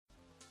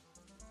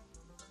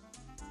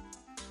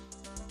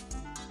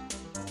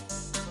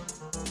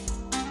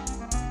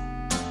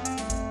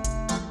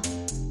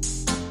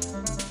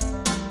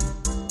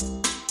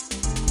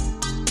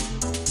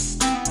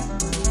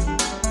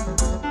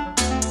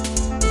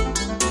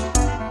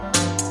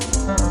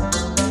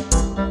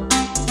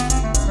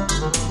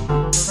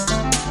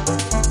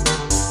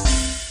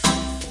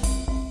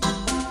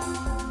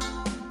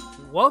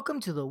welcome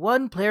to the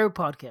One Player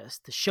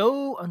Podcast, the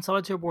show on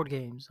solitaire board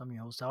games. I'm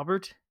your host,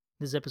 Albert.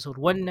 This is episode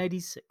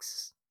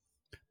 196.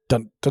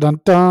 Dun dun dun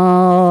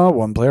dun.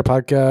 One player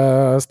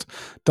podcast.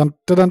 Dun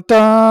dun dun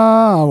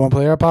dun. One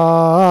player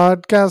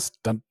podcast.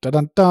 Dun dun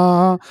dun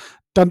dun.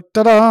 Dun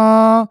dun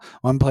dun.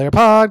 One player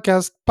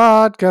podcast.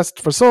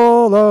 Podcast for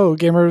solo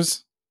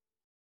gamers.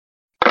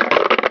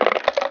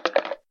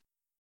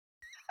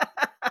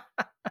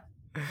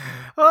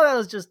 Oh, that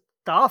was just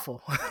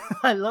awful.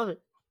 I love it.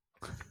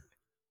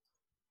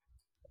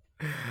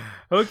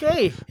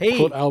 Okay. Hey.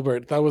 Quote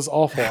Albert, that was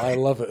awful. I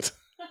love it.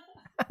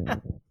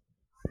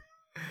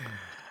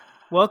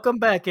 Welcome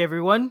back,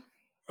 everyone.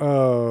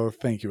 Oh,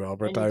 thank you,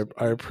 Albert.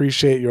 I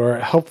appreciate your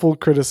helpful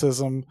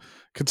criticism,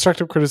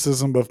 constructive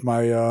criticism of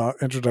my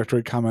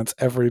introductory comments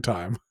every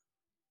time.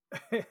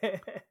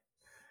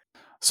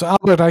 So,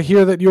 Albert, I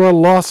hear that you are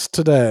lost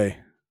today.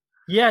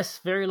 Yes,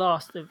 very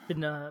lost.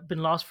 I've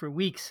been lost for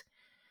weeks,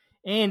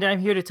 and I'm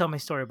here to tell my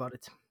story about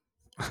it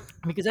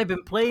because I've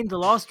been playing the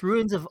Lost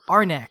Ruins of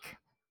Arnak,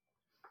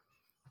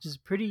 which is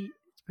pretty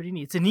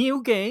neat. It's a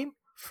new game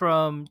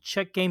from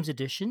Czech Games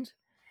Edition,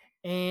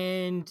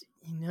 and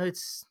it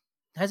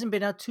hasn't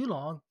been out too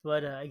long,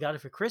 but I got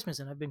it for Christmas,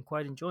 and I've been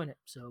quite enjoying it.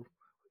 So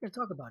we're gonna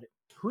talk about it.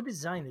 Who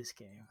designed this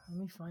game? Let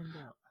me find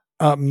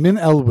out. Min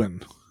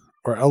Elwin,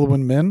 or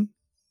Elwin Min.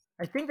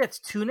 I think that's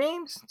two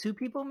names, two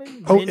people,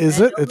 maybe. Oh, Min is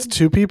and it? Elwin? It's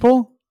two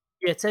people?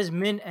 Yeah, it says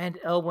Min and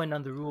Elwin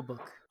on the rulebook.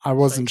 I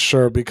wasn't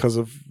sure because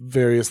of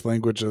various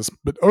languages,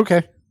 but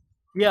okay.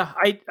 Yeah,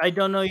 I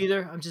don't know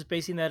either. I'm just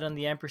basing that on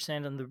the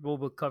ampersand on the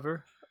rulebook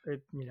cover.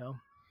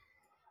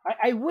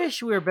 I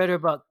wish we were better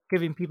about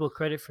giving people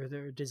credit for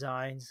their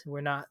designs.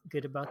 We're not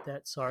good about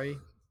that. Sorry,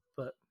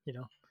 but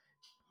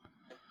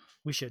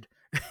we should.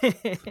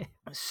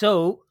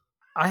 So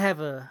I have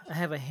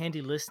a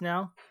handy list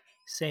now,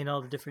 saying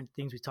all the different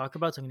things we talk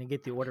about. So I'm going to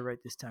get the order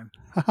right this time.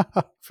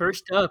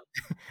 First up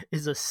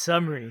is a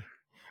summary.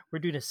 We're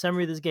doing a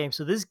summary of this game.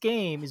 So this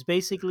game is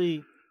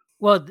basically,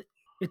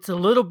 it's a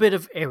little bit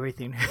of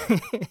everything.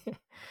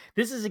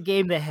 This is a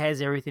game that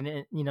has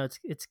everything.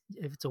 It's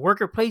a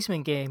worker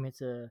placement game. It's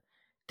a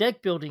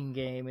deck building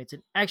game. It's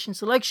an action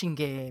selection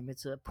game.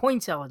 It's a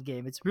point salad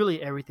game. It's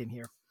really everything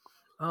here.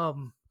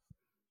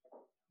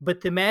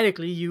 But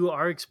thematically, you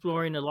are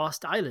exploring a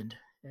lost island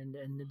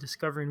and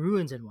discovering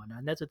ruins and whatnot.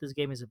 And that's what this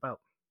game is about.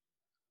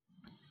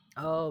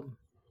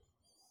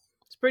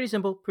 It's pretty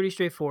simple, pretty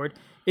straightforward.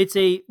 It's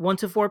a 1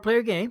 to 4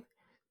 player game.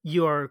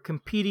 You are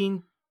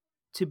competing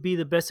to be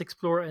the best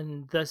explorer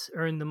and thus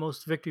earn the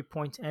most victory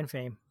points and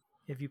fame.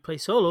 If you play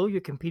solo,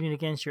 you're competing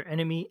against your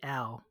enemy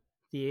Al,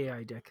 the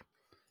AI deck.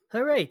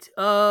 All right.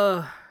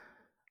 The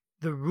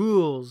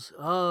rules.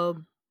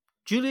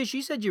 Julius,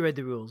 you said you read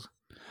the rules.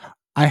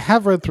 I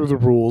have read through the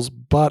rules,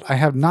 but I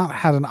have not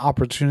had an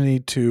opportunity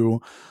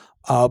to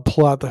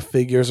pull out the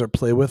figures or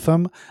play with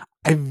them.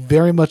 I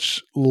very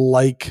much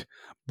like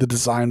the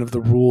design of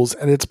the rules,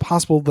 and it's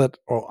possible that,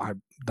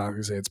 I'm not going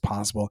to say it's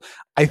possible.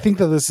 I think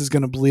that this is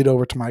going to bleed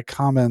over to my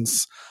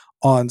comments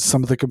on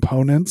some of the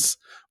components.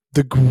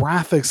 The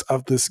graphics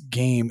of this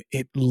game,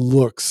 it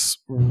looks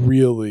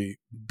really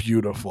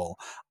beautiful.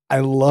 I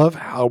love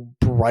how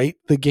bright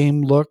the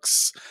game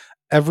looks.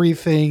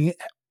 Everything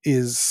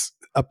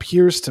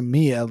appears to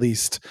me, at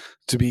least,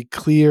 to be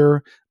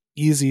clear,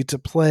 easy to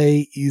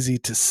play, easy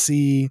to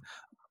see.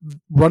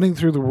 Running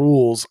through the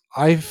rules,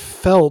 I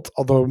felt,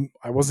 although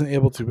I wasn't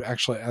able to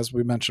actually, as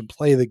we mentioned,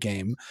 play the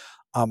game,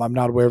 I'm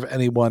not aware of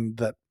anyone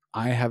that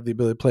I have the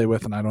ability to play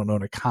with, and I don't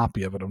own a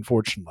copy of it,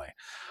 unfortunately.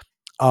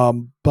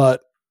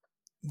 But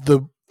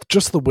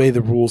just the way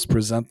the rules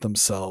present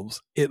themselves,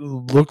 it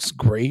looks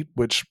great,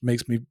 which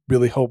makes me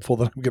really hopeful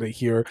that I'm going to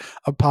hear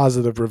a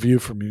positive review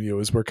from you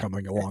as we're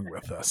coming along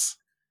with this.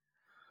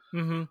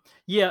 Mm-hmm.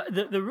 Yeah,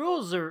 the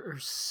rules are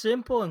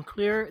simple and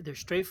clear. They're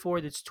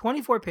straightforward. It's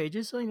 24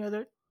 pages,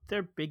 so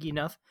they're big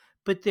enough,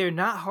 but they're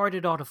not hard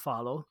at all to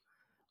follow.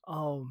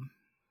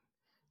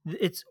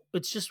 It's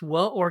just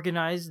well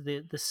organized.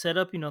 The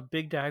setup,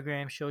 big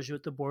diagram shows you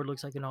what the board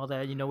looks like and all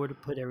that. You know where to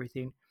put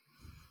everything.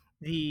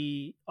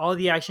 All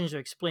the actions are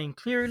explained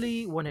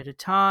clearly, one at a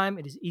time.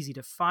 It is easy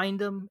to find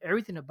them.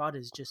 Everything about it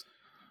is just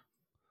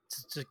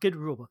it's a good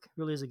rule book. It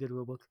really is a good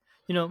rule book.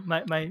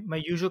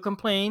 My usual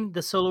complaint,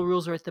 the solo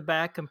rules are at the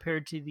back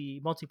compared to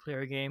the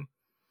multiplayer game.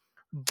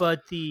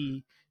 But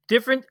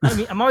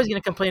I'm always going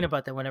to complain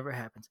about that whenever it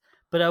happens.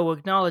 But I will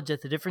acknowledge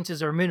that the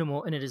differences are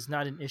minimal and it is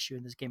not an issue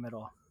in this game at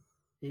all.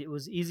 It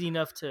was easy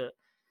enough to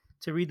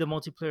read the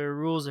multiplayer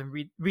rules and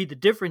read the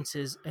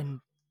differences and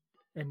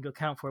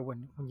account for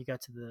when you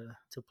got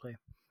to play.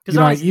 Because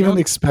I even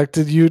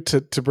expected you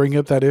to bring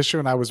up that issue,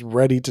 and I was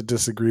ready to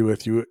disagree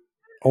with you.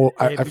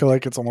 I feel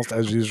like it's almost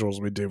as usual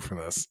as we do for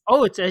this.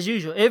 Oh, it's as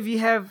usual. If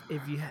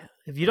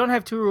you don't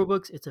have two rule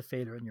books, it's a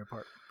failure on your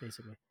part.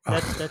 Basically,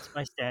 that's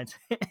my stance.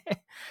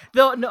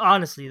 No,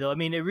 honestly though, I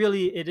mean,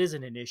 it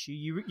isn't an issue.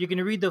 You're going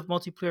to read the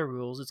multiplayer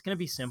rules. It's going to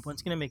be simple.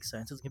 It's going to make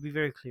sense. It's going to be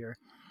very clear.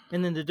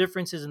 And then the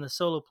differences in the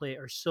solo play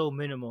are so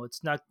minimal.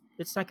 It's not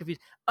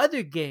confusing.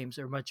 Other games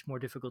are much more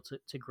difficult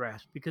to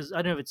grasp because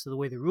I don't know if it's the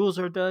way the rules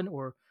are done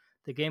or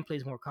the gameplay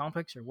is more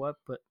complex or what,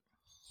 but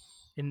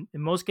in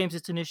most games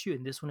it's an issue.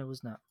 In this one, it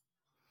was not.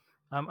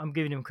 I'm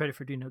giving him credit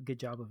for doing a good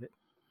job of it.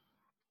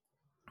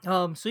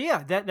 So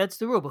yeah, that's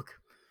the rule book.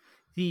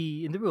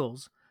 In the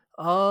rules.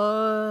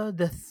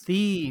 The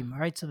theme. All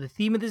right. So the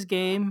theme of this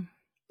game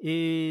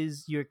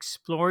is you're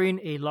exploring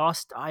a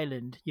lost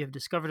island. You have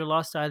discovered a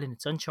lost island.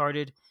 It's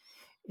uncharted,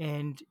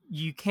 and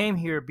you came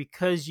here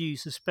because you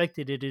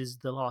suspected it is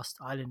the lost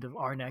island of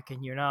Arnak,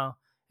 and you're now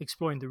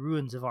exploring the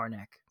ruins of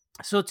Arnak.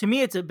 So to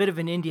me, it's a bit of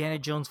an Indiana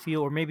Jones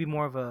feel, or maybe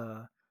more of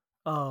a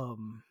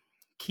um,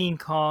 King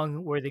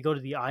Kong, where they go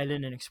to the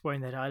island and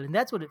exploring that island.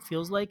 That's what it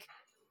feels like.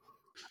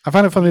 I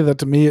find it funny The that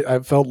to me, I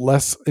felt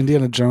less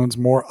Indiana Jones,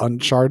 more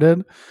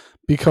Uncharted,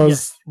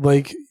 because Yes,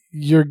 like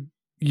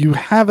you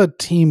have a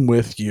team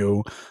with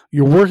you,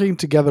 you're working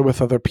together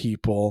with other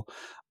people,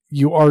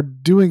 you are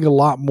doing a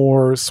lot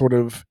more sort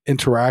of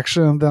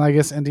interaction than I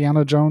guess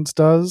Indiana Jones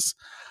does.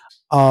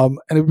 And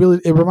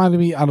it reminded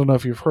me. I don't know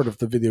if you've heard of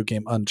the video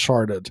game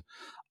Uncharted,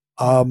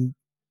 mm-hmm. um,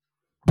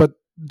 but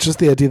just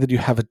the idea that you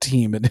have a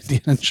team in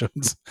Indiana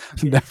Jones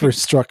Yeah, never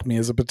struck me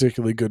as a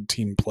particularly good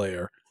team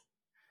player.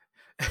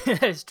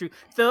 that's true.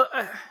 So,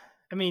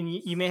 I mean,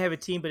 you may have a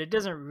team, but it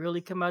doesn't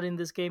really come out in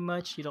this game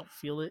much. You don't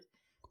feel it.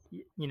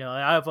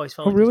 I've always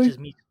felt Oh, like it's really? just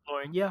me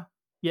exploring. Yeah,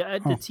 yeah.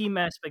 The Oh, team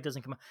aspect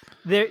doesn't come out.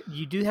 There,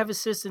 you do have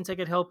assistants that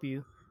could help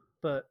you,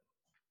 but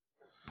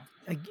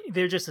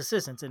they're just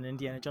assistants, and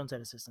Indiana Jones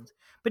had assistants.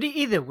 But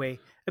either way,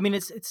 I mean,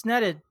 it's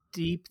not a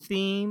deep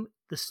theme.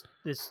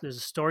 There's a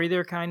story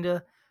there,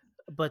 kinda,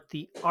 but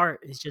the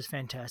art is just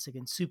fantastic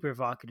and super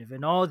evocative,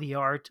 and all the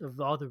art of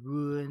all the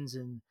ruins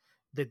and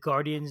the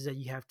guardians that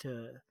you have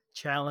to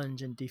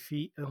challenge and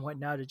defeat and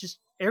whatnot. It just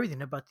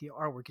everything about the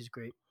artwork is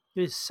great.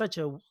 It is such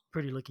a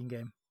pretty looking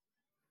game,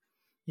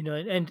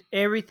 and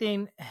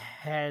everything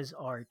has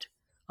art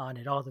on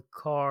it. All the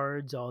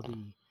cards, all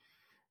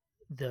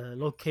the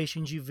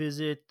locations you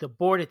visit, the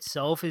board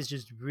itself is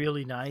just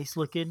really nice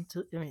looking.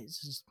 I mean,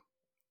 it's just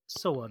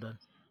so well done.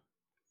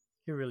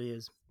 It really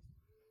is.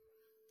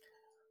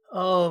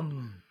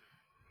 Um,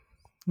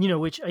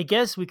 which I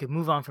guess we could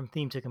move on from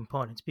theme to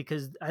components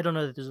because I don't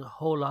know that there's a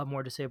whole lot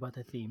more to say about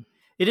the theme.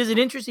 It is an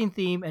interesting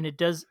theme, and it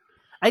does.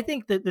 I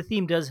think that the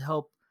theme does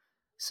help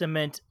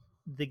cement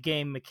the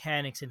game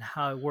mechanics and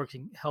how it works,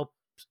 and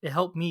it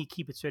helped me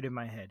keep it straight in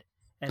my head,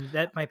 and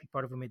that might be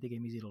part of what made the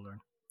game easy to learn.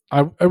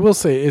 I will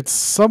say it's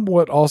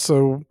somewhat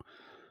also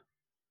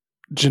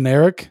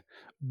generic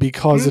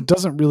because Mm, it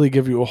doesn't really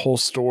give you a whole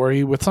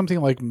story. With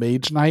something like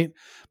Mage Knight,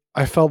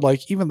 I felt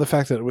like even the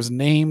fact that it was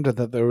named and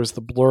that there was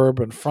the blurb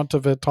in front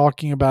of it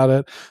talking about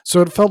it,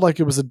 so it felt like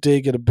it was a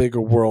dig at a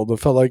bigger world. It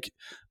felt like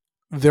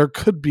there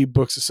could be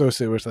books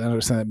associated with it. I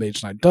understand that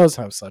Mage Knight does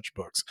have such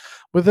books.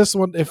 With this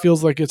one, it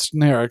feels like it's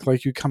generic.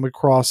 Like you come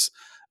across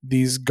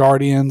these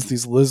guardians,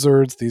 these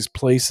lizards, these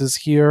places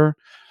here,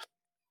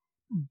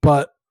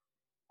 but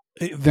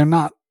they're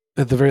not,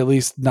 at the very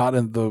least, not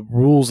in the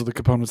rules of the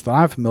components that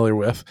I'm familiar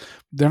with.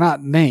 They're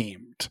not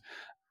named.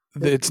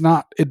 It's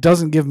not. It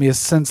doesn't give me a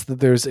sense that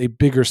there's a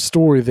bigger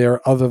story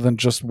there other than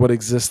just what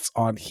exists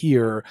on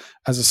here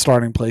as a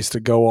starting place to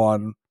go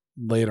on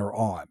later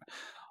on.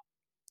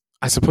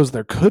 I suppose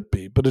there could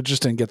be, but it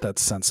just didn't get that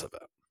sense of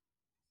it.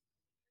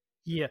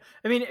 yeah,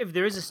 I mean, if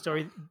there is a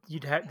story,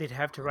 they'd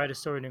have to write a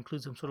story and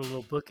include some sort of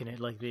little book in it,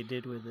 like they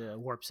did with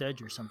Warp's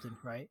Edge or something,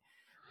 right?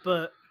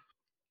 But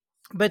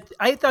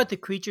I thought the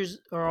creatures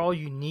are all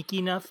unique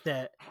enough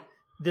that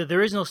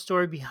there is no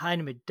story behind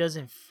them. It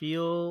doesn't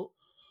feel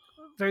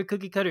very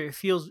cookie cutter. It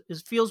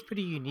feels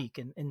pretty unique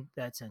in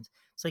that sense.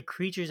 It's like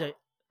creatures that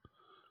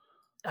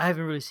I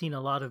haven't really seen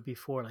a lot of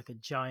before, like a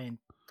giant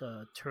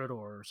turtle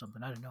or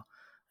something. I don't know.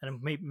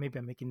 And maybe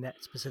I'm making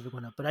that specific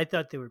one up, but I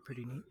thought they were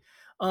pretty neat.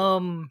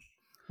 Um,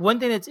 One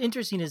thing that's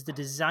interesting is the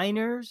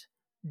designers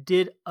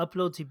did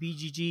upload to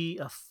BGG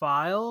a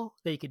file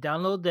that you could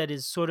download that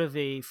is sort of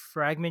a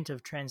fragment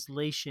of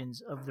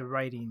translations of the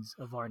writings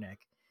of Arnak.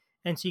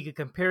 And so you could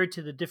compare it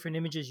to the different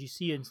images you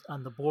see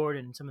on the board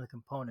and some of the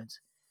components,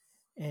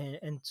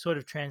 and sort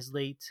of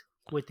translate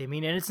what they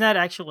mean. And it's not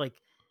actual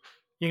like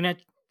you're not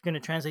going to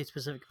translate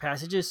specific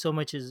passages so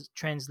much as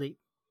translate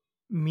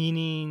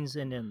meanings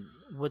and then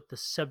what the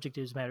subject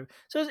is matter.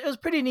 So it was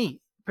pretty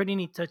neat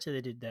touch that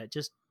they did that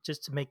just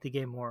to make the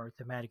game more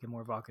thematic and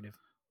more evocative.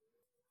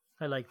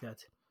 I like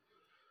that.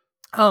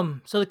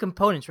 So the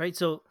components, right?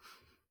 So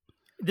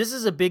this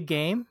is a big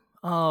game.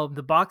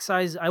 The box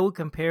size, I would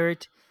compare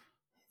it.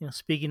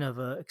 Speaking of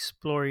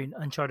exploring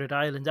uncharted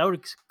islands, I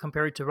would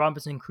compare it to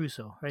Robinson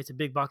Crusoe. Right, it's a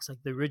big box like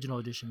the original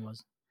edition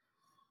was,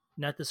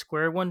 not the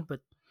square one,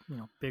 but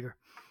bigger.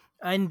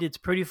 And it's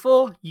pretty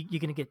full. You're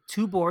gonna get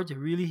two boards, a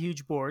really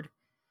huge board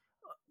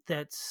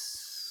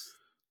that's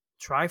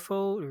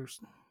trifold or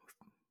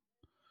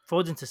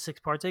folds into six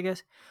parts, I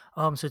guess.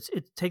 So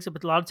it takes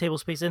up a lot of table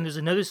space. And there's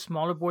another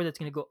smaller board that's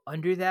gonna go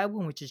under that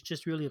one, which is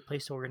just really a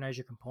place to organize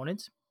your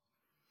components.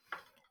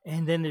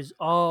 And then there's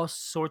all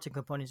sorts of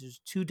components. There's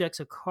two decks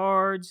of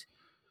cards,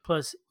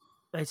 plus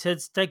I said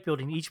it's deck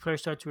building. Each player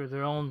starts with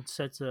their own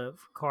sets of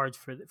cards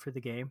for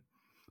the game.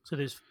 So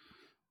there's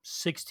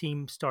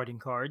 16 starting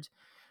cards.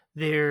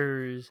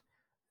 There's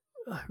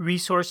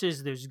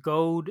resources. There's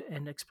gold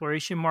and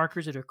exploration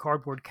markers that are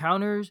cardboard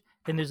counters.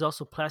 Then there's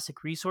also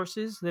plastic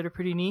resources that are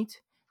pretty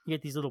neat. You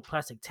get these little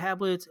plastic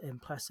tablets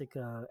and plastic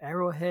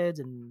arrowheads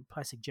and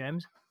plastic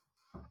gems.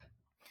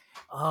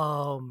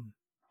 Um,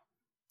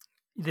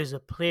 there's a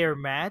player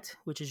mat,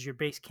 which is your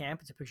base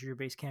camp. It's a picture of your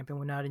base camp and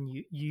whatnot, and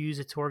you use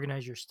it to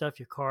organize your stuff,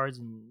 your cards,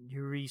 and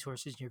your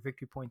resources, and your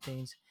victory point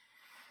things.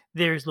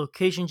 There's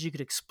locations you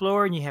could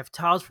explore, and you have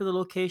tiles for the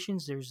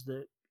locations. There's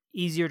the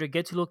easier to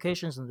get to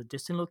locations and the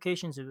distant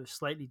locations that are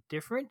slightly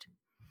different,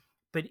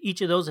 but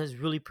each of those has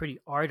really pretty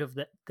art of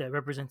that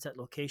represents that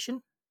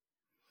location.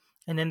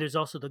 And then there's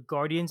also the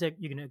guardians that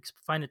you're gonna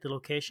find at the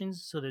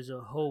locations. So there's a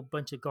whole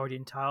bunch of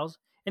guardian tiles,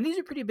 and these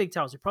are pretty big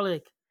tiles. They're probably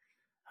like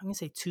I'm gonna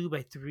say 2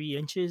 by 3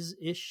 inches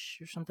ish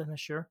or something. I'm not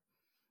sure.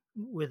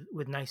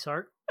 With nice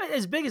art,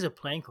 as big as a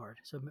playing card,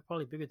 so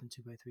probably bigger than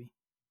 2 by 3.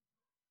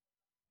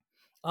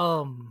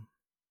 Um,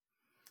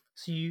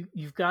 so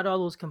you've got all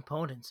those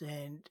components,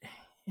 and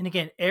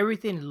again,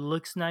 everything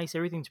looks nice.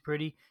 Everything's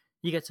pretty.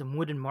 You got some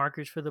wooden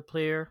markers for the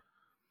player.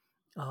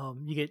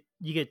 You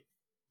get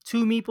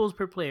 2 meeples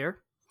per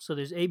player, so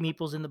there's 8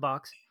 meeples in the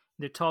box.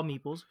 They're tall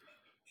meeples,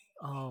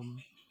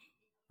 um,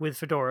 with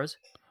fedoras,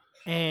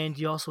 and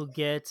you also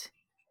get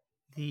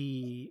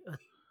the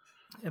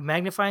a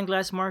magnifying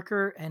glass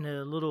marker and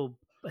a little,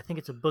 I think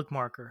it's a book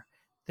marker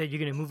that you're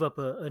going to move up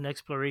an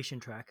exploration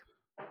track.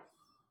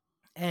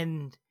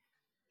 And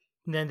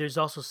then there's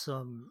also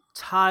some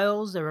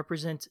tiles that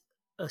represent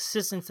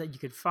assistants that you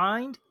could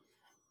find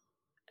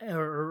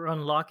or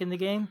unlock in the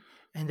game,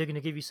 and they're going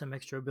to give you some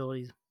extra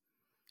abilities.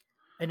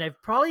 And I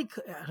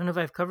don't know if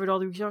I've covered all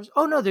the resources.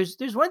 Oh no, there's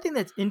one thing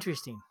that's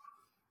interesting.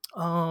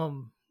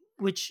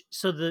 Which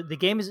so the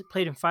game is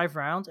played in 5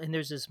 rounds, and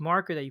there's this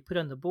marker that you put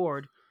on the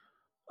board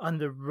on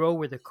the row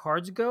where the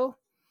cards go,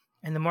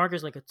 and the marker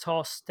is like a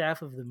tall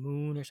staff of the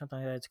moon or something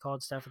like that. It's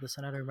called staff of the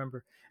sun. I don't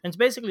remember. And it's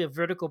basically a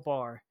vertical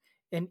bar.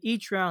 And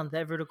each round,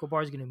 that vertical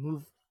bar is going to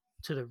move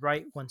to the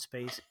right 1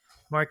 space,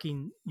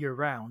 marking your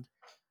round.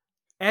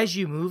 As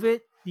you move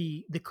it,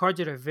 the cards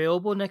that are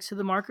available next to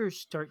the markers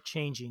start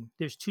changing.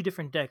 There's 2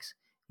 different decks.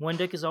 One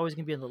deck is always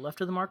going to be on the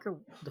left of the marker.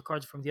 The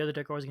cards from the other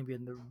deck are always going to be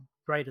on the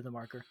right of the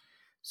marker.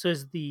 So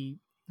as the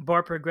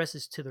bar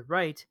progresses to the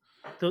right,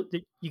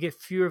 you get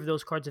fewer of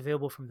those cards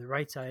available from the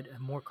right side and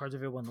more cards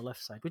available on the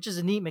left side, which is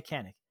a neat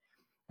mechanic.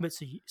 But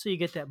so you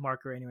get that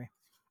marker anyway,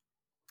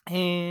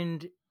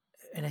 and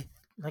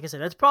like I said,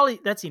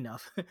 that's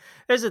enough.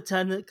 There's a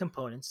ton of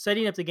components.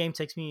 Setting up the game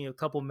takes me a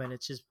couple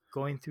minutes, just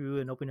going through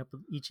and opening up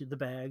each of the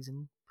bags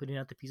and putting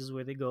out the pieces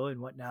where they go and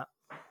whatnot.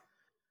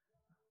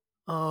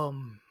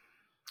 Um,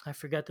 I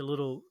forgot the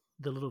little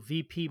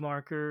VP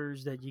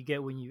markers that you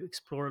get when you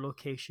explore a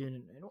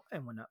location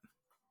and whatnot.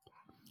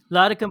 A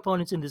lot of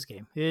components in this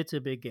game. It's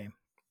a big game.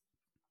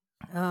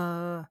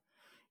 Uh,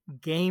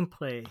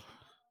 Gameplay.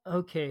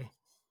 Okay,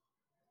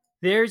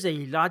 there's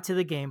a lot to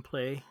the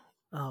gameplay.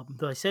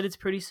 Though I said it's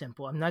pretty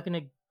simple. I'm not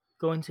gonna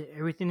go into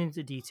everything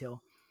into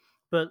detail,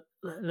 but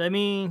let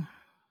me.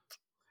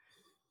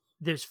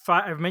 There's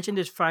five. I've mentioned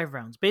there's 5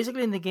 rounds.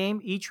 Basically, in the game,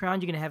 each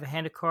round you're gonna have a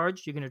hand of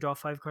cards. You're gonna draw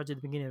 5 cards at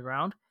the beginning of the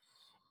round,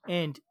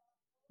 and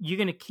you're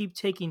gonna keep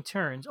taking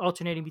turns,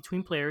 alternating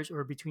between players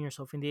or between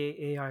yourself and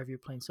the AI if you're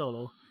playing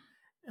solo,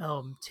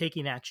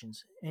 taking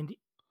actions. And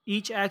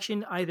each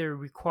action either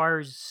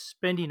requires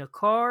spending a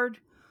card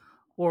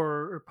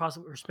or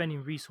possibly or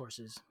spending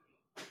resources,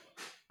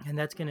 and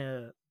that's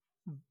gonna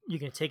you're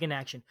gonna take an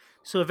action.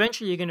 So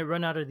eventually, you're gonna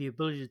run out of the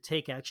ability to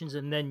take actions,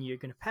 and then you're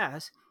gonna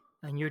pass,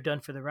 and you're done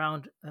for the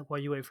round while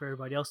you wait for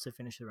everybody else to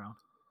finish the round.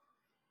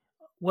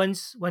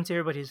 Once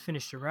everybody has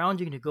finished the round,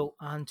 you're gonna go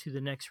on to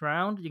the next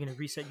round. You're gonna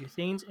reset your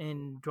things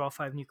and draw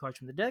 5 new cards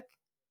from the deck.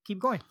 Keep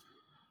going.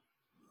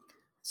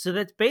 So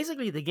that's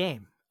basically the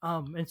game.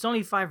 It's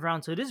only 5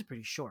 rounds, so it is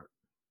pretty short.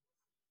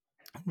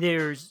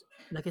 There's,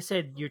 like I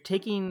said, you're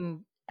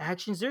taking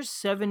actions. There's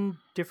 7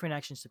 different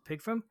actions to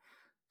pick from,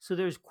 so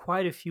there's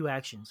quite a few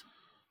actions.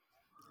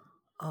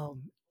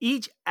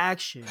 Each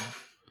action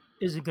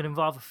is going to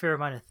involve a fair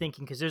amount of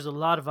thinking because there's a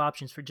lot of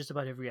options for just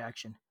about every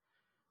action.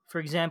 For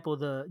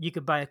example, you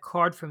could buy a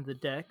card from the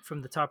deck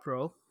from the top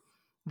row.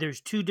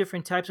 There's 2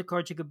 different types of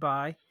cards you could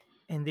buy,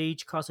 and they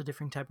each cost a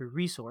different type of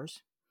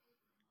resource.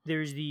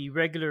 There's the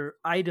regular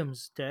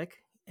items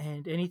deck,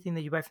 and anything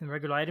that you buy from the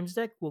regular items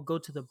deck will go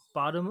to the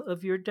bottom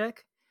of your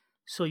deck.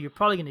 So you're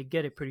probably going to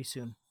get it pretty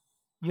soon.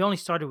 You only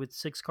started with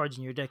 6 cards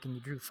in your deck, and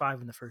you drew 5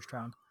 in the first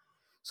round.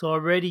 So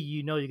already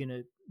you know you're going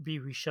to be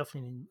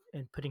reshuffling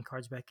and putting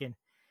cards back in.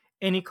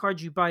 Any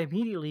cards you buy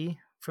immediately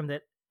from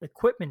that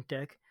equipment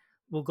deck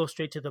will go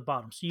straight to the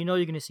bottom. So you know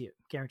you're going to see it,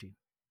 guaranteed.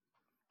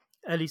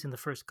 At least in the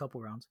first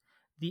couple rounds.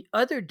 The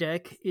other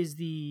deck is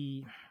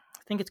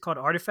I think it's called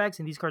Artifacts,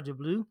 and these cards are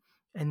blue.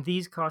 And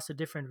these cost a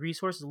different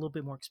resource, a little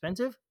bit more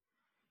expensive.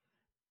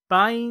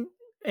 Buying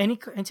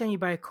anytime you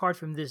buy a card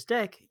from this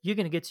deck, you're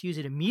going to get to use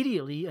it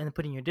immediately and then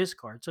put in your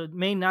discard. So it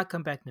may not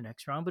come back in the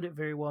next round, but it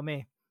very well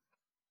may.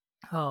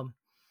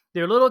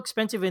 They're a little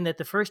expensive in that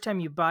the first time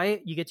you buy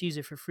it, you get to use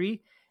it for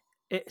free.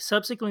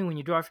 Subsequently, when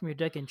you draw from your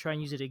deck and try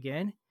and use it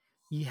again,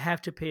 you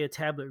have to pay a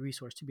tablet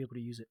resource to be able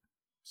to use it.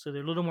 So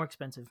they're a little more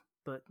expensive,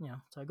 but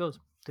that's how it goes.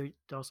 They're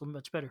also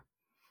much better.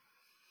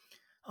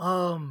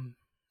 Um,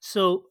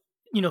 so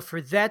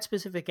for that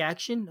specific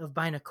action of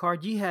buying a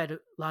card, you had a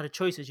lot of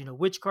choices.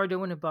 Which card do I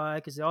want to buy,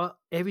 because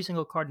every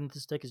single card in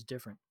this deck is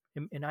different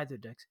in either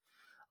decks.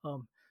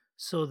 Um,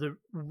 so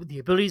the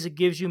abilities it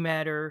gives you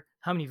matter.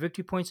 How many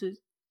victory points it's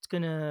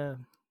gonna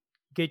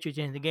get you at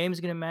the end of the game is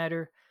gonna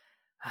matter.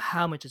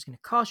 How much it's gonna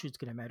cost you is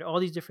gonna matter. All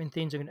these different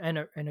things are gonna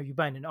enter. And are you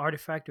buying an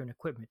artifact or an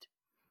equipment?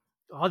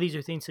 All these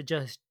are things to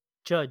just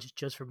judge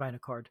just for buying a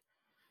card.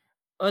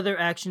 Other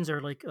actions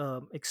are like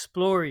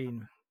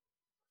exploring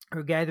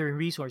or gathering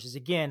resources.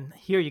 Again,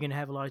 here you're going to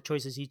have a lot of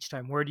choices each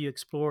time. Where do you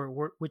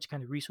explore? Which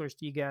kind of resource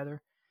do you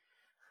gather?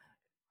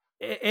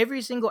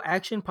 Every single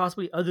action,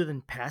 possibly other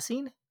than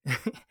passing,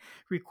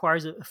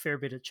 requires a fair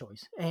bit of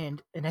choice.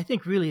 And I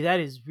think really that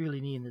is really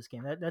neat in this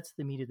game. That's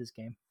the meat of this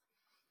game.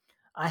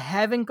 I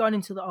haven't gone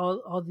into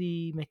all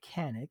the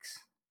mechanics,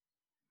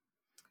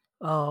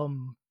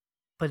 um,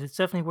 but it's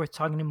definitely worth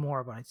talking more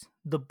about.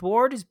 The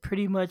board is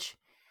pretty much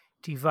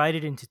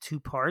divided into two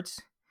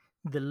parts.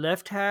 The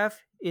left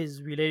half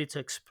is related to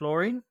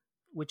exploring,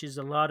 which is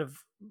a lot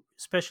of,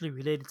 especially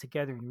related to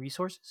gathering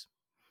resources.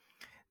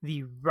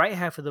 The right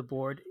half of the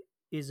board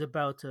is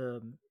about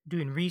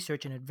doing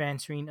research and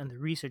advancing on the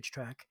research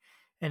track,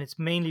 and it's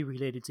mainly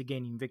related to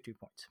gaining victory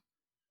points.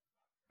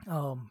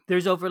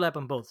 There's overlap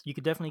on both. You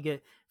could definitely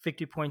get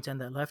victory points on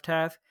that left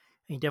half,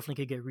 and you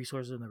definitely could get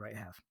resources on the right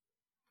half.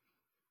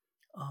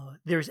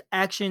 There's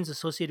actions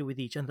associated with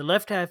each. On the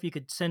left half, you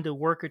could send a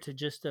worker to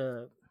just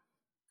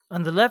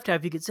on the left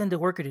half, you could send a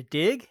worker to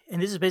dig,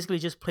 and this is basically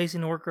just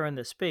placing a worker on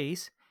the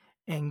space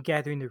and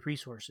gathering the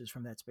resources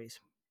from that space.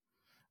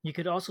 You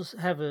could also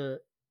have a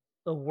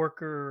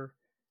worker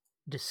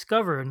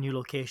discover a new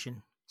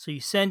location. So you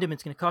send him,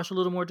 it's going to cost you a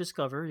little more to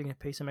discover. You're going to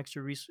pay some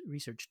extra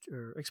research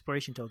or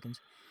exploration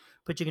tokens,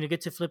 but you're going to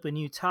get to flip a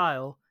new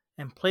tile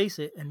and place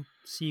it and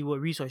see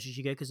what resources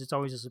you get, because it's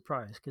always a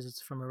surprise because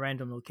it's from a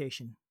random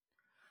location.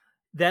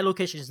 That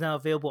location is now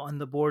available on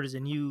the board as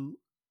a new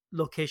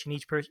location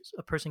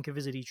a person can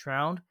visit each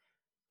round,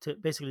 to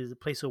basically to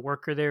place a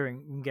worker there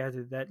and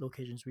gather that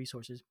location's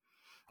resources.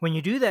 When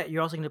you do that,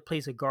 you're also going to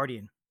place a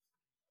guardian.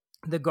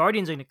 The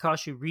guardians are going to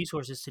cost you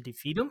resources to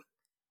defeat them,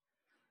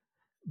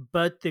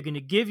 but they're going to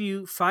give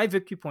you 5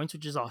 victory points,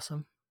 which is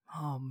awesome.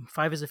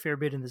 5 is a fair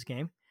bit in this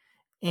game.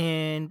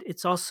 And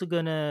it's also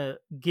going to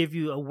give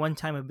you a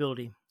one-time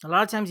ability. A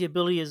lot of times the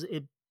ability is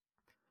it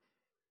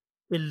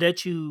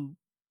lets you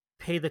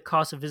pay the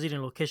cost of visiting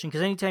a location,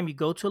 because anytime you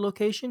go to a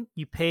location,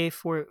 you pay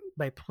for it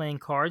by playing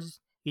cards.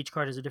 Each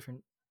card has a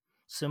different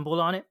symbol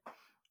on it,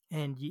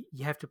 and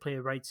you have to play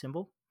the right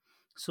symbol.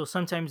 So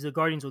sometimes the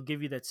guardians will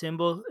give you that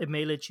symbol. It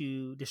may let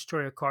you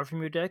destroy a card from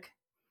your deck,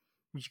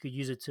 which you could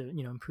use it to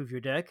improve your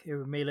deck.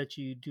 It may let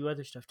you do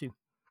other stuff too.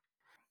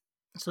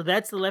 So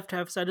that's the left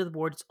half side of the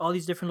board. It's all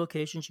these different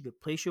locations. You could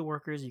place your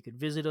workers, you could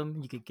visit them,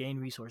 you could gain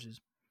resources.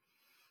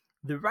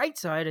 The right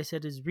side, I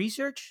said, is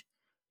research.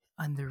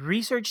 On the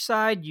research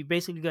side, you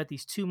basically got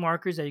these two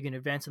markers that you're going to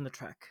advance on the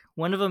track.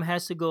 One of them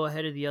has to go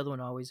ahead of the other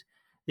one always.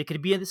 They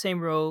could be in the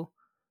same row,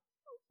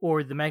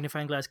 or the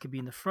magnifying glass could be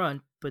in the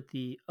front, but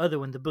the other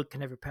one, the book,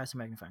 can never pass the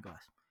magnifying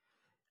glass.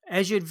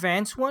 As you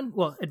advance one,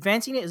 well,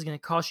 advancing it is going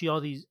to cost you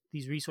all these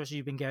resources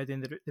you've been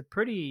gathering. They're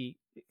pretty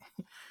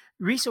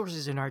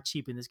resources are not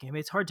cheap in this game.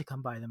 It's hard to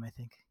come by them, I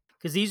think,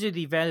 because these are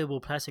the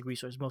valuable plastic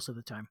resources most of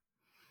the time.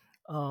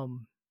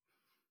 Um,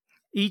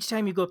 each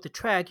time you go up the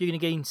track, you're going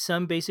to gain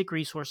some basic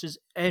resources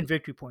and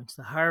victory points.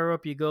 The higher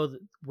up you go, the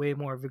way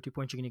more victory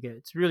points you're going to get.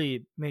 It's really a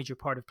major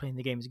part of playing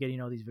the game is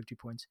getting all these victory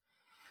points.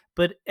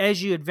 But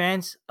as you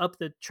advance up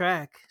the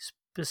track,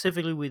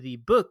 specifically with the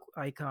book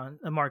icon,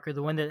 a marker,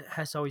 the one that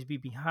has to always be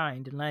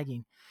behind and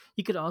lagging,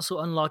 you could also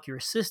unlock your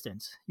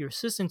assistants. Your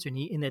assistants are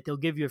neat in that they'll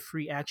give you a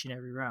free action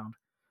every round,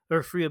 or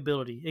a free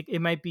ability.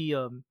 It might be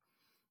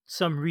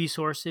some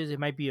resources. It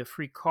might be a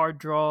free card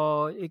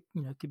draw. It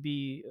could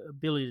be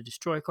ability to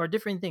destroy a card,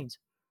 different things.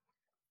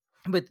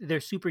 But they're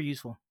super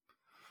useful.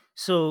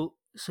 So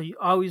you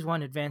always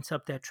want to advance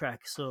up that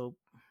track. So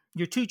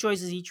your two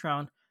choices each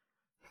round: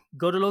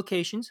 go to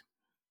locations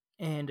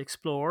and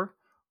explore,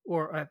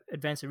 or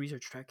advance the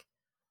research track.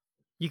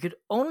 You could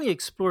only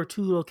explore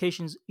 2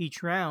 locations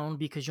each round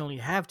because you only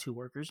have 2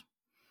 workers.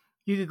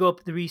 You could go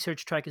up the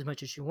research track as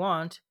much as you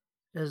want,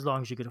 as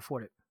long as you can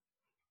afford it.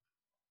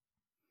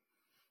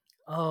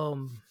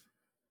 Um,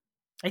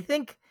 I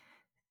think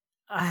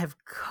I have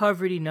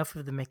covered enough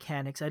of the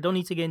mechanics. I don't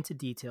need to get into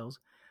details.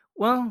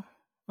 Well,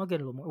 I'll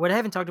get a little more. What I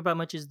haven't talked about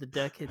much is the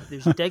deck.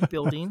 There's deck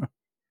building.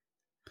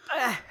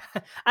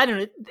 I don't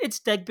know. It's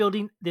deck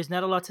building. There's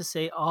not a lot to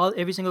say.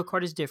 Every single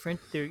card is different.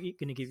 They're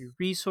going to give you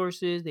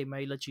resources. They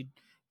might let you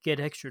get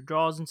extra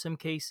draws in some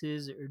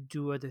cases, or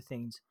do other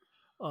things,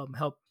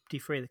 help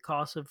defray the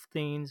cost of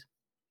things,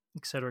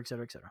 etc.,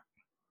 etc., etc.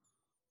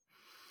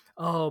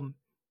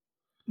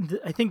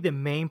 I think the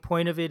main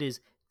point of it is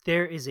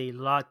there is a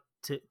lot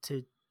to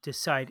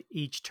decide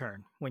each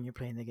turn when you're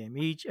playing the game.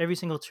 Every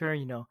single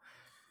turn,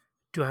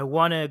 do I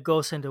want to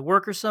go send a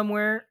worker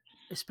somewhere,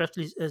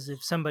 especially as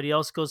if somebody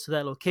else goes to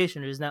that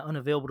location, it is not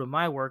unavailable to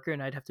my worker,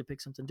 and I'd have to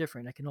pick something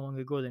different. I can no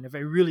longer go there. And if I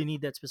really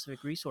need that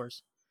specific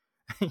resource,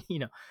 you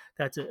know,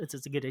 it's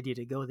a good idea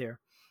to go there.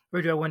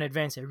 Or do I want to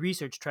advance a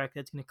research track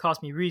that's going to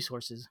cost me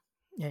resources?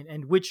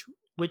 And which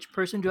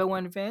person do I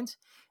want to advance?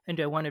 And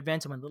do I want to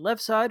advance them on the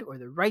left side or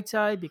the right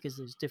side? Because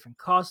there's different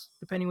costs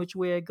depending which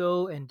way I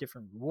go, and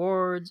different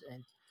rewards,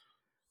 and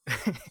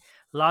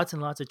lots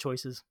and lots of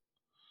choices.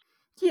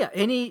 Yeah.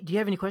 Do you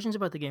have any questions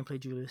about the gameplay,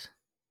 Julius?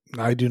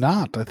 I do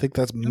not. I think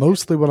that's Okay.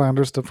 mostly what I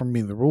understood from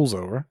being the rules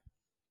over.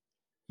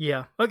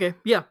 Yeah. Okay.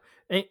 Yeah.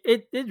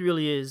 It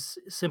really is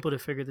simple to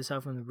figure this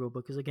out from the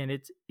rulebook because again,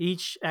 it's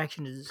each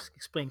action is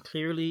explained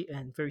clearly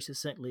and very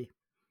succinctly.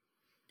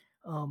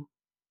 Um,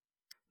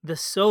 the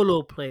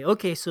solo play.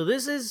 Okay, so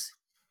this is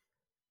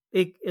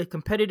a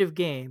competitive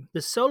game.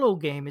 The solo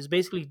game is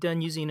basically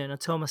done using an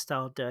Atoma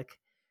style deck.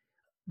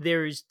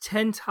 There's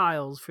 10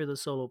 tiles for the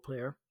solo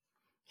player.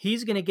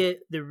 He's gonna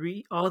get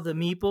all the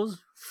meeples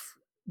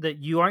that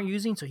you aren't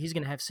using, so he's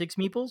gonna have 6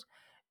 meeples,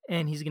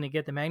 and he's gonna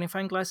get the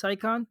magnifying glass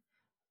icon.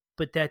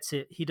 But that's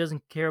it. He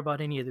doesn't care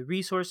about any of the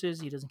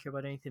resources. He doesn't care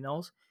about anything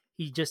else.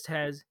 He just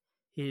has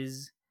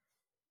his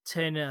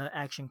 10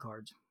 action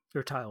cards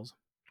or tiles.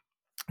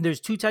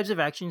 There's 2 types of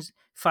actions.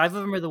 5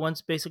 of them are the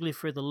ones basically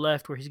for the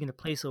left where he's going to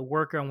place a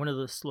worker on one of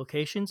those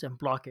locations and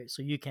block it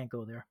so you can't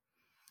go there.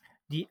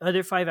 The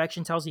other 5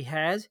 action tiles he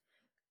has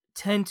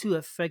tend to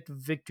affect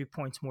victory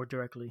points more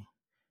directly,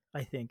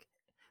 I think.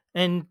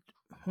 And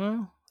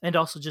and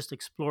also just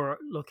explore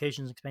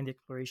locations, expand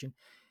exploration.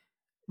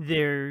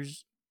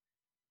 There's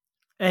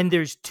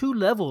there's 2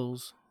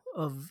 levels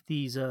of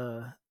these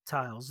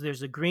tiles.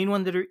 There's a green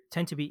one that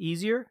tend to be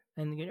easier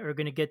and are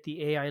going to get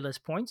the AI less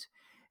points,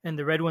 and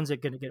the red ones are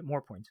going to get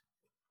more points.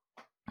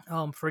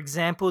 For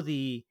example,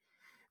 the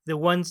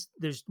ones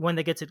there's one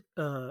that gets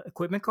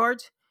equipment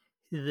cards.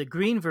 The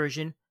green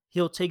version,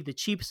 he'll take the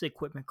cheapest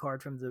equipment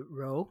card from the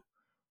row.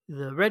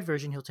 The red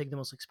version, he'll take the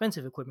most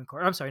expensive equipment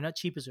card. I'm sorry, not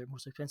cheapest or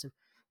most expensive.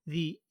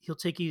 He'll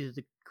take either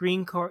the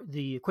green card,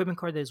 the equipment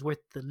card that is worth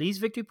the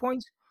least victory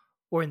points,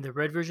 or in the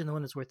red version, the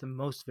one that's worth the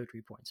most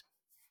victory points.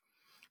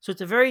 So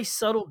it's a very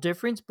subtle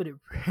difference, but it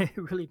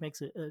really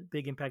makes a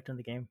big impact on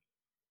the game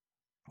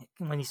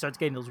when he starts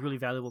getting those really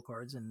valuable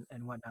cards and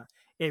whatnot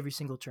every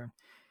single turn.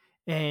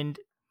 And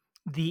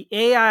the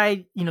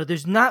AI,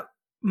 there's not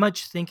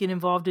much thinking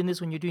involved in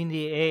this when you're doing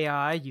the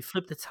AI. You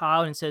flip the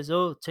tile and it says,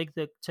 "Oh, take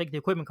the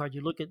equipment card."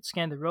 You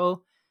scan the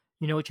row,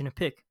 you know what you're gonna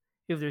pick.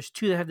 If there's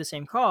 2 that have the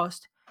same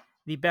cost,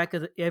 the back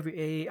of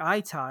every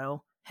AI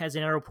tile has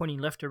an arrow pointing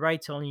left or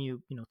right, telling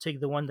you, take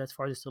the one that's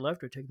farthest to the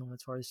left or take the one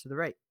that's farthest to the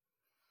right.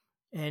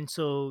 And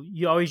so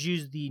you always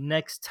use the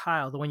next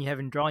tile, the one you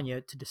haven't drawn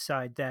yet, to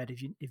decide that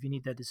if you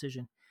need that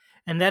decision.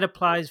 And that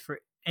applies for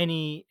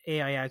any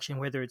AI action,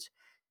 whether it's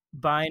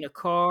buying a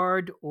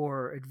card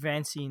or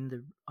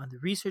advancing on the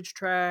research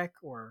track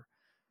or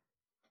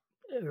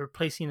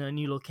placing a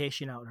new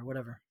location out or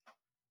whatever.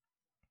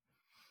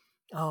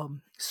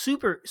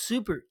 Super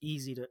super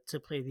easy to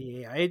play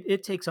the AI.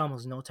 It takes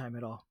almost no time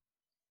at all.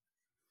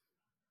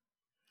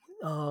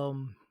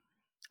 Um,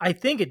 I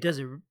think it does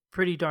a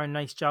pretty darn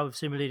nice job of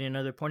simulating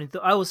another opponent. Though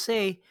I will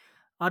say,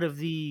 out of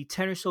the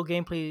 10 or so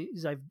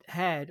gameplays I've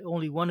had,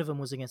 only one of them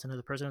was against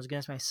another person. It was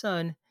against my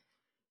son.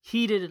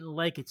 He didn't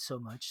like it so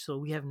much, so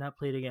we have not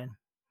played again.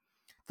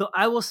 Though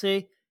I will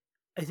say,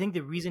 I think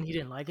the reason he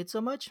didn't like it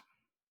so much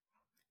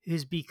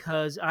is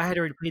because I had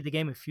already played the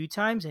game a few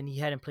times and he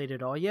hadn't played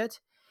it all yet.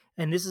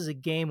 And this is a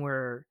game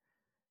where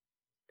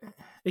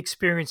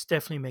experience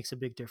definitely makes a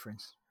big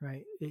difference,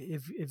 right?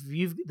 If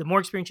you've the more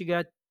experience you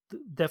got,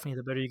 definitely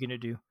the better you're gonna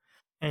do.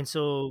 And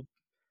so,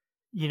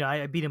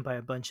 I beat him by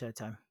a bunch that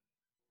time,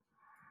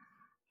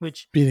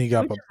 which Beating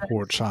up which a is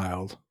poor nice.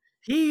 child.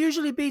 He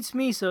usually beats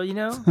me, so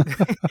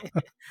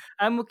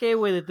I'm okay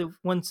with it. The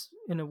once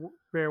in a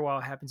rare while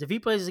it happens. If he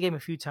plays the game a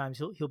few times,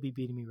 he'll be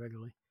beating me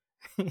regularly.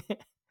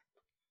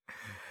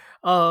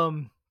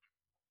 um.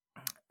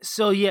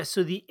 So yeah.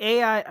 So the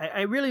AI,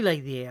 I really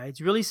like the AI.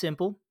 It's really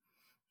simple.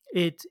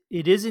 It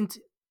isn't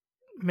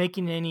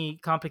making any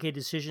complicated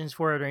decisions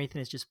for it or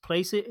anything. It's just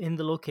place it in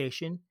the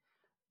location.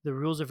 The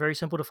rules are very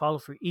simple to follow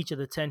for each of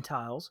the 10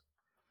 tiles.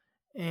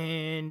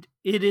 And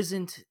it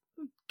isn't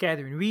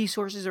gathering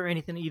resources or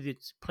anything. Either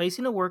it's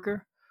placing a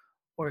worker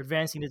or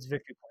advancing its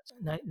victory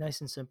points.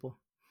 Nice and simple.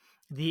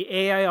 The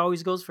AI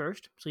always goes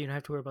first, so you don't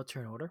have to worry about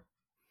turn order.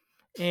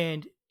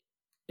 And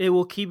it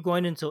will keep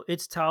going until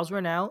its tiles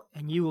run out,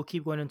 and you will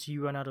keep going until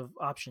you run out of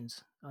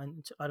options,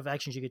 out of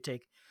actions you could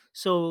take.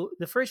 So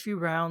the first few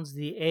rounds,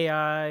 the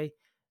AI,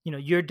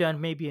 you're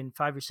done maybe in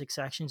 5 or 6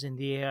 actions, and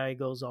the AI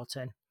goes all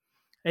 10.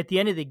 At the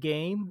end of the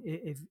game,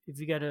 if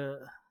you got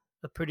a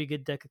pretty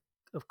good deck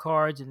of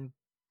cards and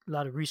a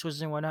lot of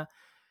resources and whatnot,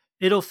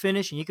 it'll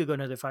finish, and you could go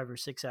another 5 or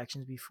 6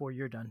 actions before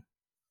you're done.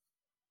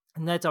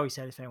 And that's always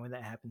satisfying when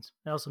that happens.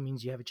 That also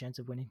means you have a chance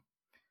of winning.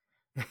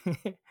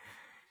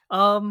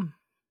 um,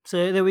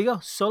 so there we go.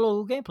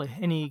 Solo gameplay.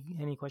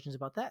 Any questions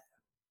about that?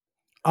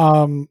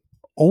 Um,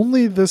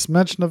 only this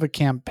mention of a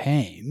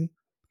campaign.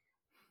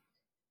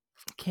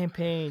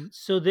 Campaign.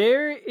 So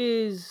there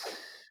is.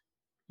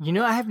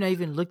 I have not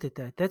even looked at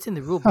that. That's in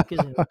the rule book,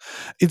 isn't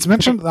It's it?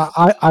 mentioned.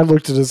 I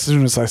looked at it as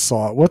soon as I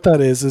saw it. What that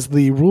is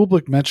the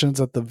rulebook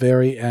mentions at the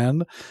very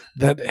end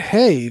that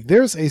hey,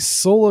 there's a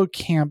solo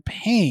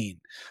campaign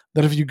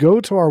that if you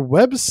go to our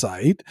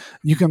website,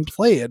 you can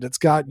play it. It's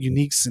got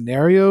unique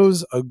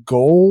scenarios, a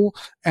goal,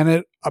 and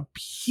it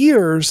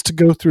appears to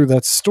go through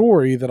that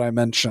story that I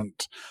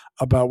mentioned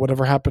about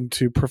whatever happened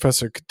to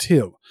Professor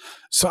Catil.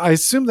 So I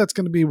assume that's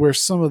going to be where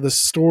some of the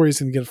stories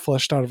can get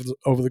fleshed out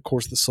over the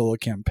course of the solo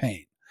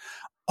campaign.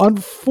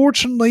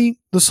 Unfortunately,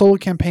 the solo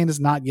campaign is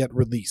not yet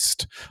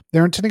released.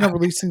 They're intending on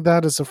releasing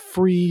that as a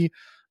free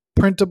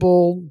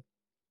printable.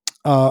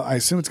 I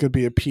assume it's going to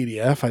be a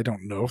PDF. I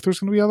don't know if there's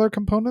going to be other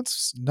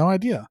components. No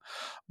idea,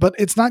 but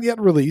it's not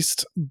yet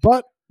released.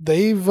 But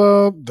they've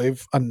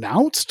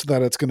announced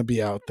that it's going to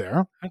be out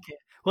there, Okay.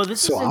 Well,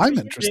 this so is I'm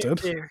interesting.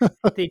 interested.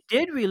 They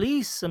did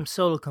release some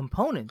solo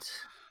components.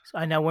 So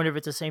I now wonder if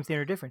it's the same thing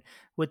or different.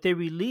 What they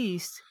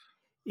released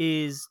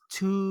is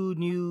two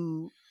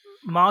new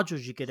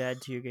modules you could add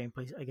to your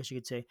gameplay, I guess you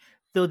could say.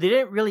 Though they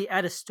didn't really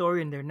add a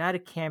story and they're not a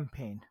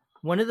campaign.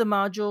 One of the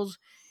modules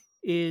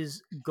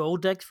is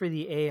gold decks for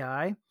the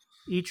AI.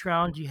 Each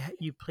round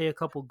you play a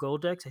couple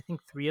gold decks, I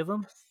think 3 of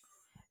them.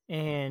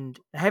 And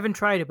I haven't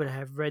tried it, but I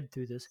have read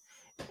through this.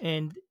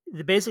 And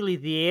basically,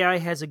 the AI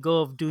has a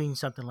goal of doing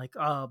something like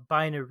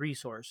buying a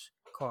resource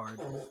card,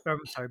 or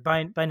I'm sorry,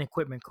 buying an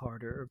equipment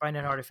card, or buying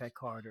an artifact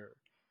card,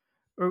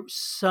 or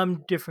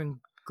some different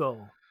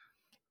goal.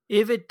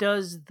 If it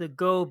does the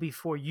goal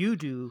before you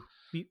do,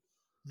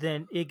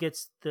 then it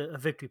gets a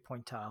victory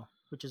point tile,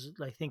 which is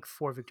I think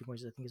 4 victory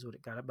points. I think is what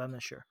it got, but I'm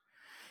not sure.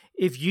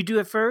 If you do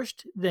it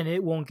first, then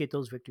it won't get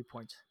those victory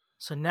points.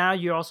 So now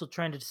you're also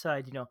trying to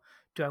decide,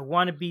 do I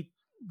want to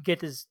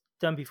get this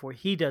done before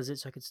he does it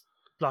so I could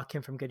block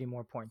him from getting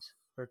more points?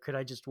 Or could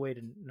I just wait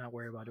and not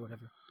worry about it,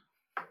 whatever?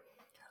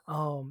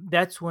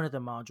 That's one of the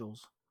modules.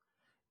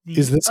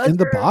 Is The this in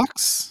the other,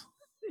 box?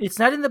 it's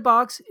not in the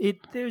box.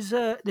 There's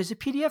a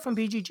PDF from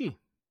BGG,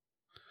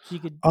 so you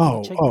could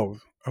check. Oh,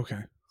 okay.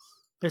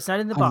 It's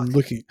not in the I'm box.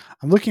 looking.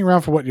 I'm looking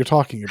around for what you're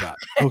talking about.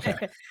 Okay.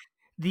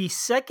 The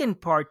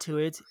second part to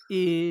it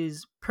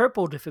is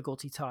purple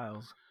difficulty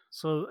tiles.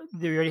 So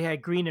they already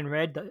had green and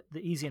red, the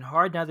easy and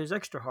hard. Now there's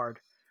extra hard.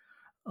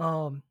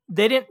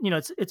 They didn't,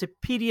 it's a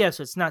PDF,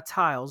 so it's not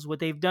tiles. What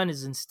they've done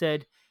is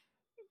instead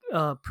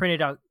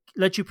printed out,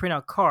 let you print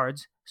out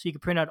cards, so you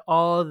can print out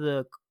all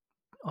the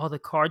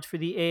cards for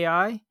the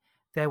AI.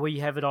 That way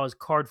you have it all as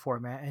card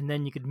format, and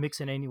then you could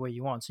mix it any way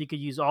you want. So you could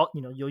use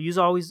you'll use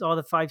always all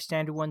the 5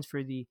 standard ones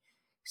for the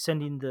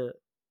sending the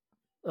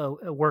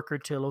a worker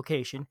to a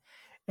location,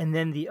 and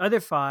then the other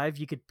 5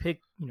 you could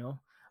pick.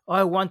 Oh,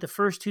 I want the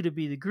first 2 to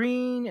be the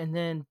green, and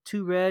then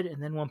 2 red,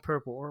 and then 1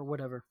 purple, or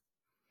whatever.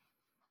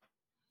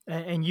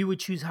 And you would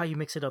choose how you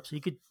mix it up, so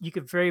you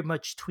could very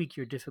much tweak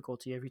your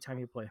difficulty every time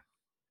you play.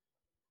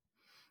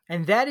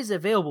 And that is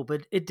available,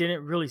 but it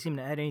didn't really seem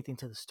to add anything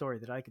to the story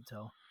that I could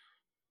tell.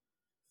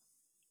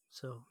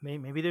 So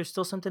maybe there's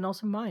still something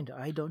else in mind.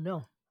 I don't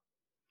know.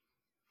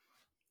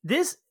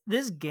 This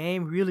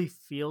game really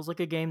feels like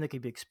a game that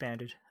could be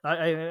expanded.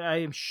 I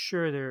am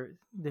sure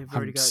they've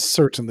already I'm got.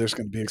 certain there's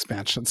going to be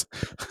expansions.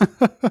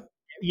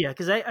 Yeah,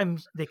 because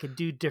they could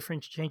do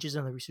different changes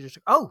on the research.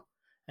 Oh,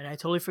 and I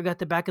totally forgot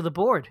the back of the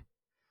board.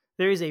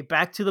 There is a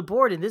back to the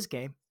board in this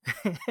game.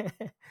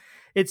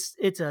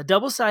 It's a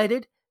double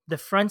sided. The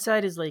front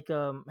side is like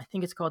I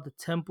think it's called the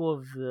Temple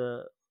of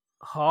the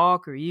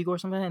Hawk or Eagle or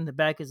something, and the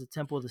back is the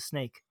Temple of the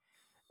Snake.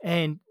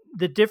 And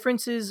the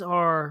differences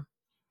are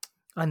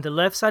on the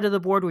left side of the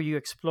board where you're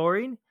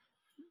exploring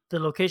the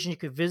location you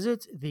could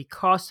visit. The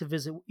cost to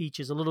visit each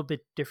is a little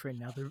bit different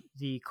now.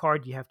 The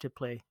card you have to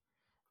play.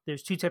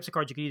 There's 2 types of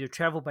cards. You could either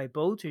travel by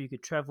boat or you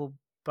could travel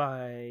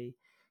by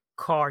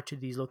car to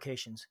these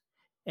locations,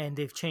 and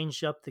they've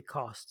changed up the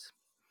costs.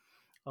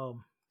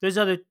 There's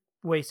other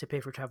ways to pay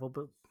for travel,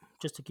 but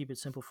just to keep it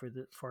simple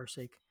for our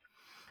sake.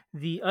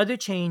 The other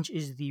change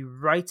is the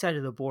right side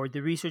of the board.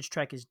 The research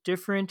track is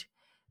different.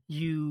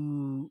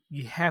 You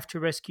have to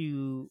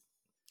rescue,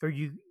 or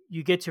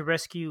you get to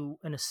rescue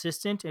an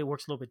assistant. It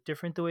works a little bit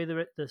different the way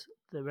the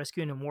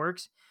rescuing them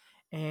works,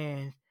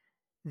 and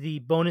the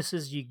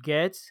bonuses you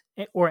get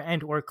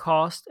or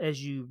cost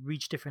as you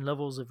reach different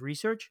levels of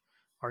research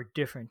are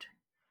different.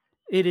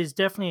 It is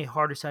definitely a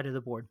harder side of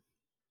the board.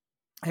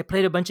 I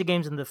played a bunch of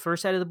games on the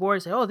first side of the board. I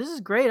said, "Oh, this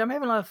is great! I'm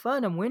having a lot of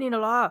fun. I'm winning a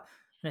lot."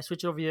 And I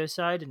switched over to the other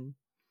side, and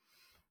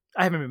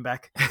I haven't been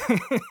back.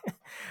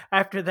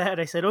 After that,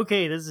 I said,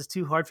 "Okay, this is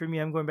too hard for me.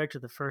 I'm going back to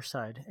the first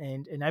side."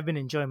 And I've been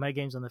enjoying my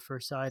games on the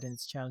first side, and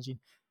it's challenging.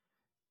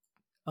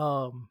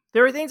 There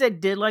were things I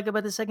did like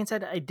about the second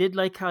side. I did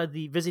like how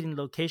the visiting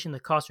location,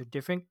 the costs are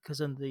different because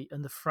on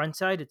the front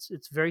side,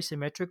 it's very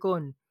symmetrical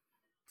and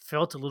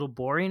felt a little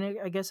boring.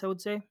 I guess I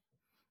would say,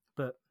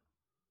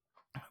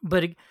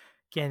 but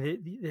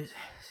again, there's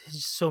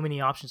just so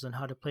many options on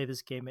how to play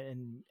this game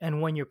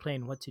and when you're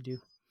playing, what to do.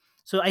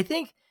 So I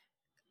think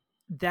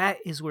that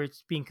is where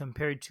it's being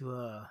compared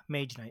to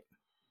Mage Knight.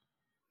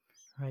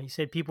 Right? You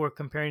said people are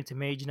comparing it to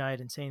Mage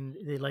Knight and saying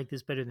they like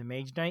this better than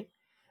Mage Knight.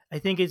 I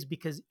think it's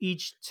because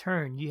each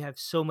turn you have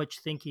so much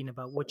thinking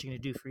about what you're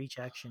going to do for each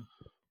action.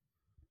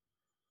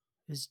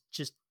 It's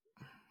just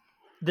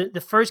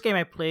the first game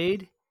I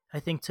played, I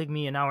think took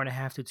me an hour and a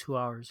half to 2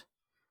 hours.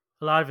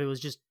 A lot of it was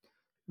just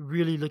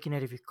really looking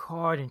at every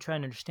card and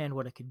trying to understand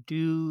what I could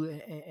do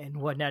and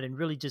whatnot, and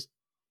really just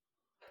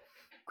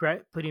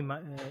putting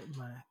my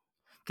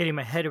getting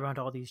my head around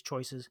all these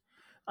choices.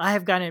 I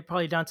have gotten it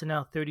probably down to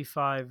now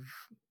 35,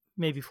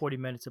 maybe 40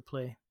 minutes of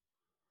play.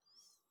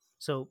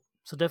 So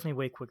definitely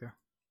way quicker.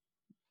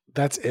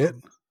 That's it?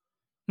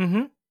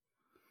 Mm-hmm.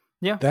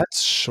 Yeah.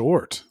 That's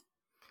short.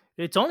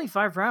 It's only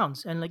 5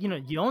 rounds, and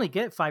you only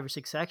get 5 or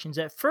 6 actions.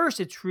 At first,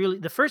 it's really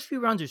the first few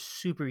rounds are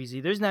super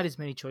easy. There's not as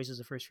many choices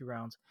the first few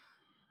rounds,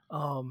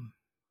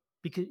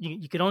 because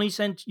you can only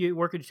send your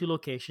worker to 2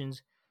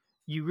 locations.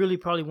 You really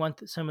probably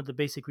want some of the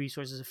basic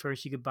resources at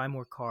first. You could buy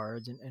more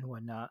cards and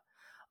whatnot.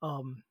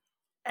 Um,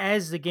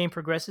 as the game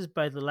progresses,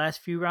 by the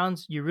last few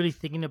rounds, you're really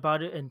thinking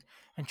about it and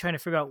trying to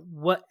figure out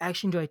what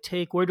action do I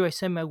take, where do I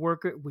send my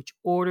worker, which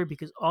order,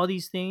 because all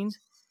these things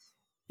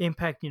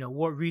impact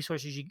what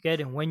resources you get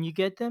and when you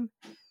get them,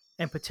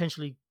 and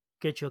potentially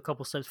get you a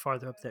couple steps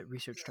farther up that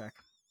research track,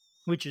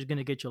 which is going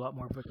to get you a lot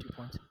more victory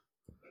points.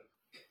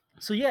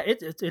 So yeah,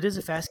 it is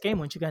a fast game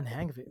once you got the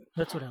hang of it.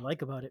 That's what I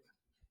like about it.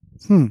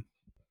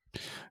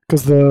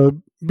 Because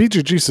the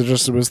BGG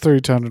suggested it was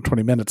 30 to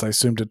 120 minutes. I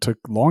assumed it took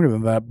longer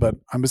than that, but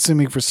I'm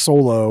assuming for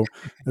solo,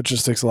 it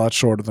just takes a lot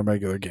shorter than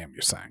regular game,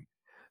 you're saying.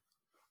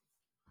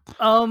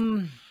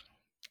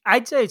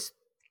 I'd say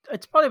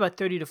it's probably about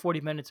 30 to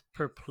 40 minutes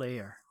per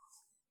player.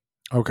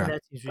 Okay,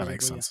 that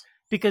makes sense.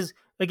 Because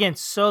again,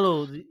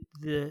 solo,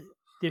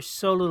 there's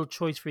so little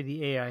choice for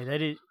the AI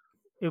that it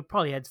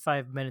probably adds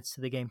 5 minutes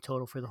to the game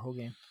total for the whole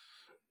game.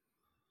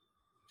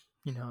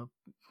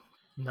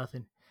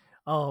 Nothing.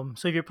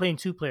 So if you're playing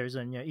 2 players,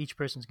 then yeah, each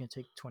person's going to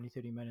take 20,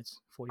 30 minutes,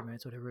 40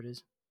 minutes, whatever it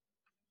is,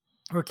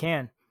 or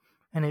can.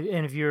 And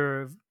if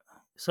you're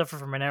suffer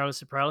from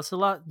analysis paralysis a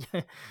lot,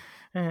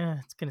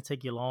 it's going to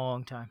take you a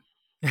long time.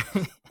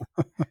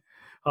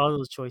 All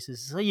those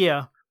choices. So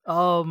yeah.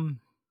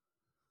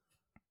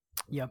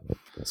 Yeah.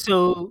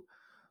 So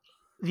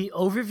the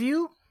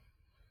overview,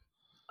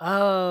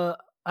 I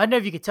don't know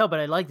if you could tell, but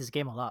I like this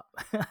game a lot.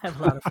 I have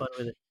a lot of fun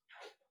with it.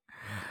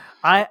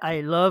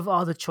 I love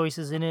all the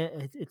choices in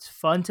it. It's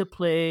fun to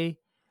play.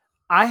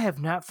 I have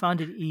not found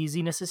it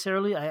easy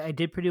necessarily. I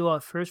did pretty well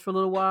at first for a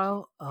little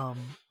while.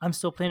 I'm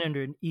still playing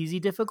under an easy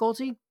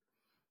difficulty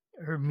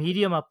or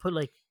medium. I'll put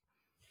like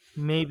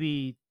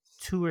maybe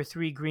 2 or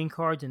 3 green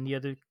cards and the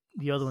other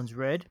one's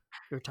red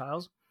or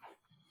tiles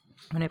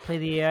when I play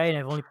the AI, and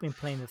I've only been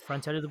playing the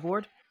front side of the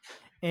board,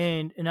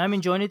 and I'm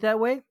enjoying it that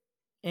way.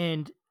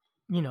 And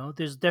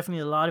there's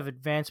definitely a lot of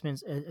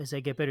advancements as I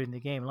get better in the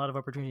game. A lot of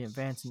opportunity to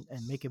advance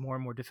and make it more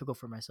and more difficult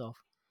for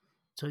myself.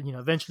 So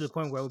eventually the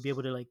point where I would be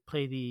able to like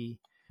play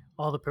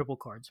all the purple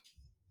cards.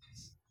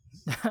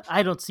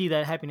 I don't see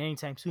that happening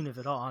anytime soon, if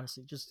at all,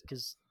 honestly, just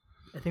because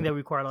I think that would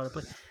require a lot of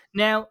play.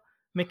 Now,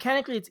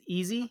 mechanically, it's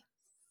easy.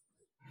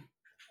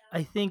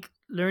 I think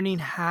learning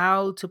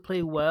how to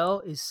play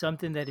well is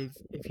something that if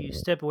you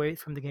step away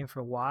from the game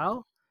for a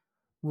while,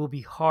 will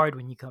be hard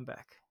when you come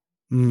back.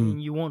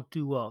 And you won't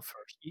do well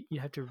first.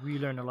 You have to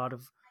relearn a lot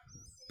of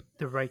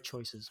the right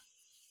choices.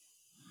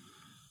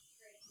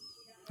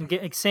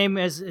 Same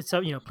as it's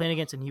playing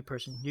against a new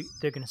person,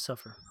 they're gonna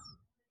suffer.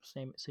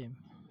 Same.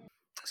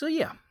 So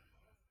yeah,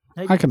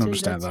 I can I'd say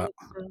understand that.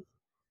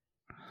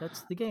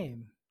 That's the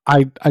game.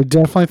 I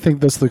definitely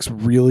think this looks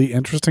really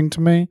interesting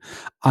to me.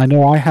 I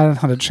know I hadn't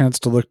had a chance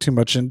to look too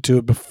much into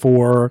it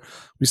before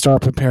we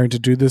started preparing to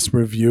do this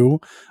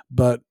review,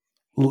 but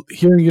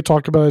hearing you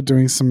talk about it,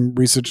 doing some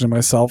research in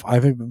myself, I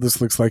think that this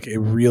looks like a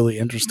really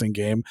interesting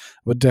game.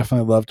 Would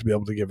definitely love to be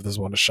able to give this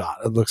one a shot.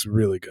 It looks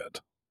really good.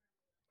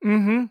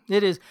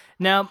 It is.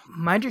 Now,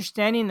 my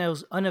understanding that it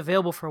was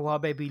unavailable for a while,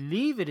 but I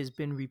believe it has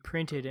been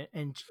reprinted,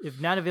 and if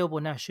not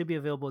available now, should be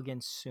available again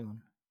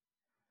soon.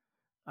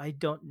 I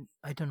don't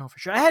know for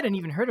sure. I hadn't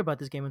even heard about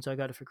this game until I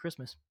got it for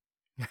Christmas,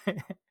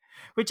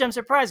 which I'm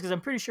surprised because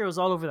I'm pretty sure it was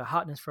all over the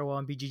hotness for a while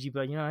on BGG.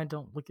 But I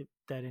don't look at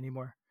that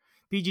anymore.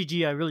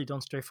 BGG, I really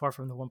don't stray far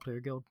from the one player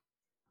guild.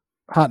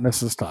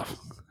 Hotness is tough.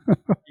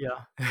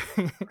 Yeah.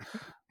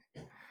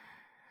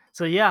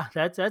 So yeah,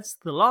 that's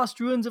the Lost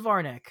Ruins of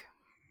Arnak.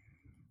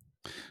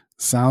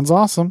 Sounds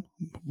awesome.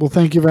 Well,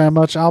 thank you very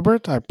much,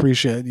 Albert. I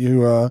appreciate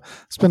you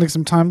spending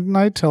some time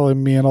tonight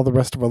telling me and all the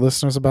rest of our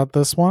listeners about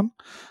this one.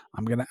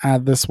 I'm going to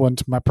add this one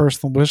to my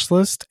personal wish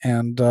list,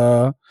 and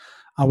I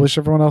wish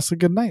everyone else a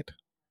good night.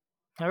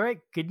 All right.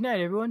 Good night,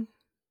 everyone.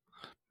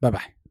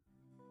 Bye-bye.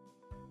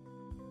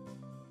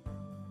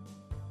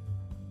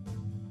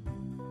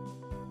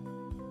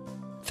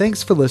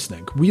 Thanks for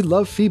listening. We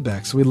love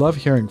feedback, so we love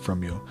hearing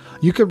from you.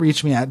 You can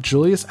reach me at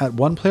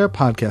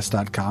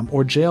julius@oneplayerpodcast.com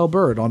or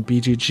JLBird on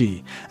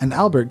BGG, and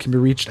Albert can be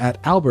reached at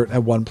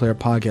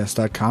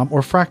albert@oneplayerpodcast.com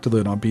or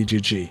Fractalune on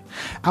BGG.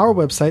 Our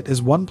website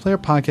is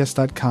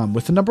oneplayerpodcast.com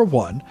with the number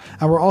 1,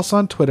 and we're also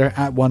on Twitter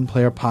at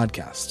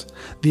oneplayerpodcast.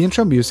 The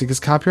intro music is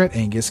copyright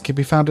Angus, can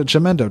be found at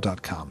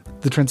jamendo.com.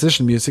 The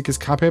transition music is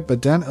copyright by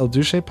Dan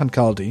Elduce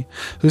Pancaldi,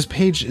 whose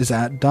page is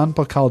at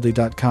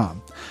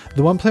donpancaldi.com.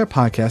 The One Player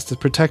Podcast is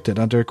protected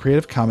under a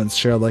Creative Commons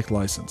share-alike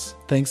license.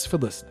 Thanks for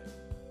listening.